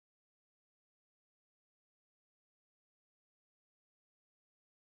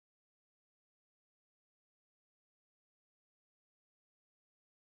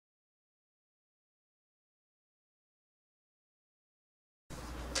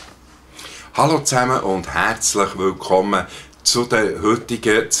Hallo zusammen und herzlich willkommen zu den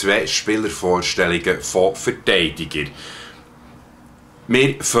heutigen zwei Spielervorstellungen von Verteidiger.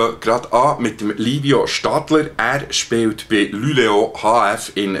 Wir fangen gerade an mit dem Livio Stadler. Er spielt bei Luleå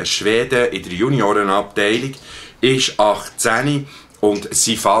HF in Schweden in der Juniorenabteilung, ist 18 und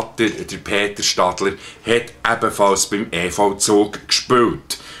sein Vater, der Peter Stadler, hat ebenfalls beim EV Zug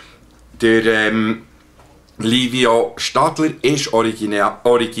gespielt. Der Livio Stadler ist original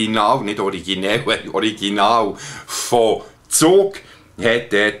von Zug,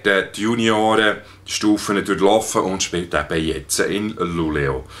 hat dort die Juniorenstufen durchlaufen und spielt eben jetzt in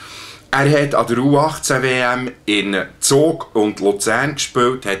Luleå. Er hat an der U18-WM in Zug und Luzern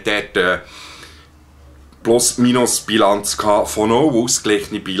gespielt, hat dort Plus-Minus-Bilanz von 0,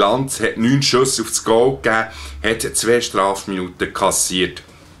 ausgeglichene Bilanz, hat 9 Schüsse aufs Goal gegeben, hat 2 Strafminuten kassiert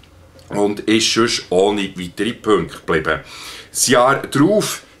und ist sonst ohne weitere Punkte geblieben. Das Jahr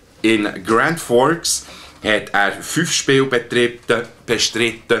darauf in Grand Forks hat er 5 Spiele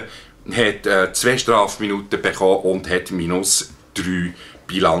bestritten, hat 2 Strafminuten bekommen und hat -3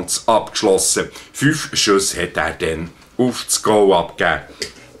 Bilanz abgeschlossen. 5 Schüsse hat er dann auf das Goal abgegeben.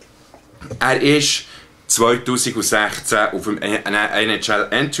 Er ist 2016 auf dem NHL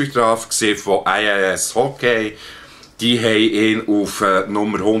Entry Draft von Eishockey. Die haben ihn auf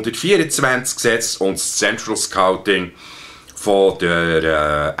Nummer 124 gesetzt und das Central Scouting von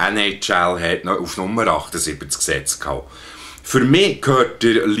der NHL hat noch auf Nummer 78 gesetzt. Für mich gehört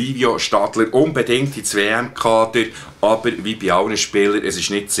der Livio Stadler unbedingt ins WM-Kader, aber wie bei allen Spielern, es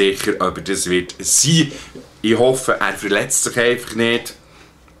ist nicht sicher, ob er das wird sein. Ich hoffe, er verletzt sich einfach nicht.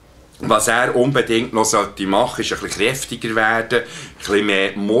 Was er unbedingt noch machen sollte, ist ein bisschen kräftiger werden, ein bisschen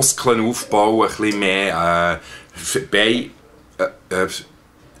mehr Muskeln aufbauen, ein bisschen mehr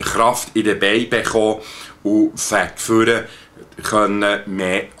Kraft in den Beinen bekommen und vorne können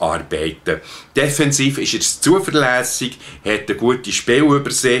mehr arbeiten. Defensiv ist er zuverlässig, hat eine gute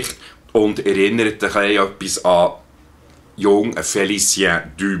Spielübersicht und erinnert ein bisschen etwas an jungen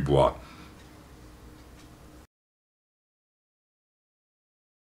Félicien Dubois.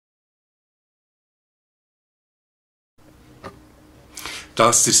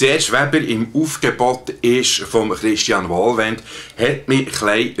 Dass der Serge Weber im Aufgebot ist vom Christian Wohlwend, hat mich ein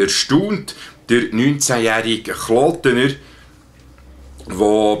bisschen erstaunt. Der 19-jährige Klotener,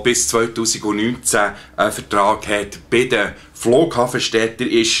 der bis 2019 einen Vertrag hat bei den Flughafenstädtern,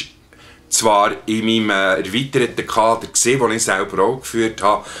 ist zwar in meinem erweiterten Kader gesehen, den ich selber auch geführt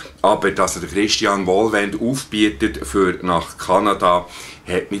habe, aber dass er Christian Wohlwend aufbietet für nach Kanada,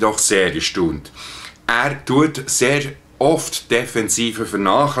 hat mich doch sehr erstaunt. Er tut sehr oft Defensive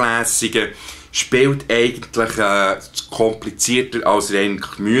vernachlässigen, spielt eigentlich komplizierter als er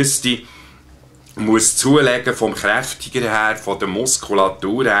eigentlich müsste, muss zulegen vom Kräftiger her, von der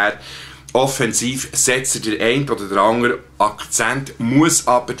Muskulatur her. Offensiv setzt er den einen oder den anderen Akzent, muss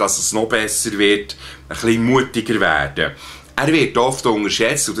aber, dass es noch besser wird, ein bisschen mutiger werden. Er wird oft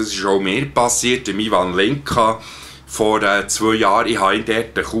unterschätzt und das ist auch mir passiert, dem Ivan Linka vor 2 Jahren. Ich habe ihn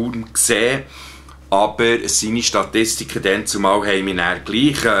dort kaum gesehen. Aber seine Statistiken dann zumal haben mich dann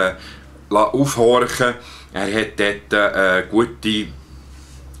gleich aufhorchen. Er hat dort eine gute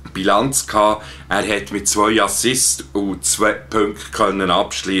Bilanz gehabt. Er hat mit 2 Assists und 2 Punkten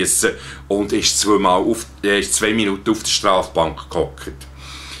abschließen und ist 2 Minuten auf der Strafbank gehockt.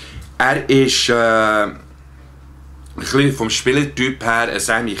 Er ist ein bisschen vom Spielertyp her ein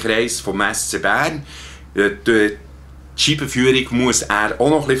Semi-Kreis vom SC Bern. Die Scheibenführung muss er auch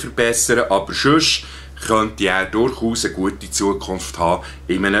noch ein bisschen verbessern, aber sonst könnte er durchaus eine gute Zukunft haben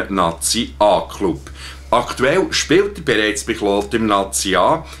in einem Nazi-A-Club. Aktuell spielt er bereits bei Kloten im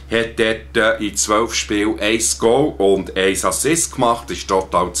Nazi-A, hat dort in 12 Spielen 1 Goal und 1 Assist gemacht, das war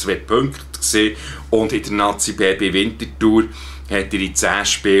total 2 Punkte gewesen. Und in der Nazi-B bei Winterthur hat er in 10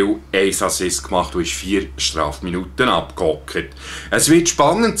 Spielen 1 Assist gemacht und ist 4 Strafminuten abgehockt. Es wird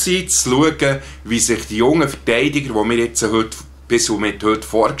spannend sein zu schauen, wie sich die jungen Verteidiger, die wir jetzt bis heute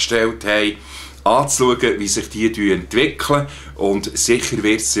vorgestellt haben, anzuschauen, wie sich die entwickeln. Und sicher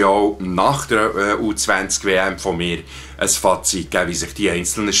wird es ja auch nach der U20-WM von mir ein Fazit geben, wie sich die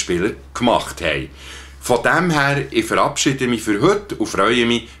einzelnen Spieler gemacht haben. Von dem her, ich verabschiede mich für heute und freue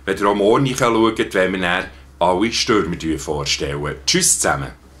mich, wenn ihr auch morgen schaut, wenn wir dann alle Stürmer vorstellen. Tschüss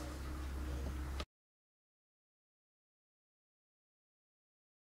zusammen!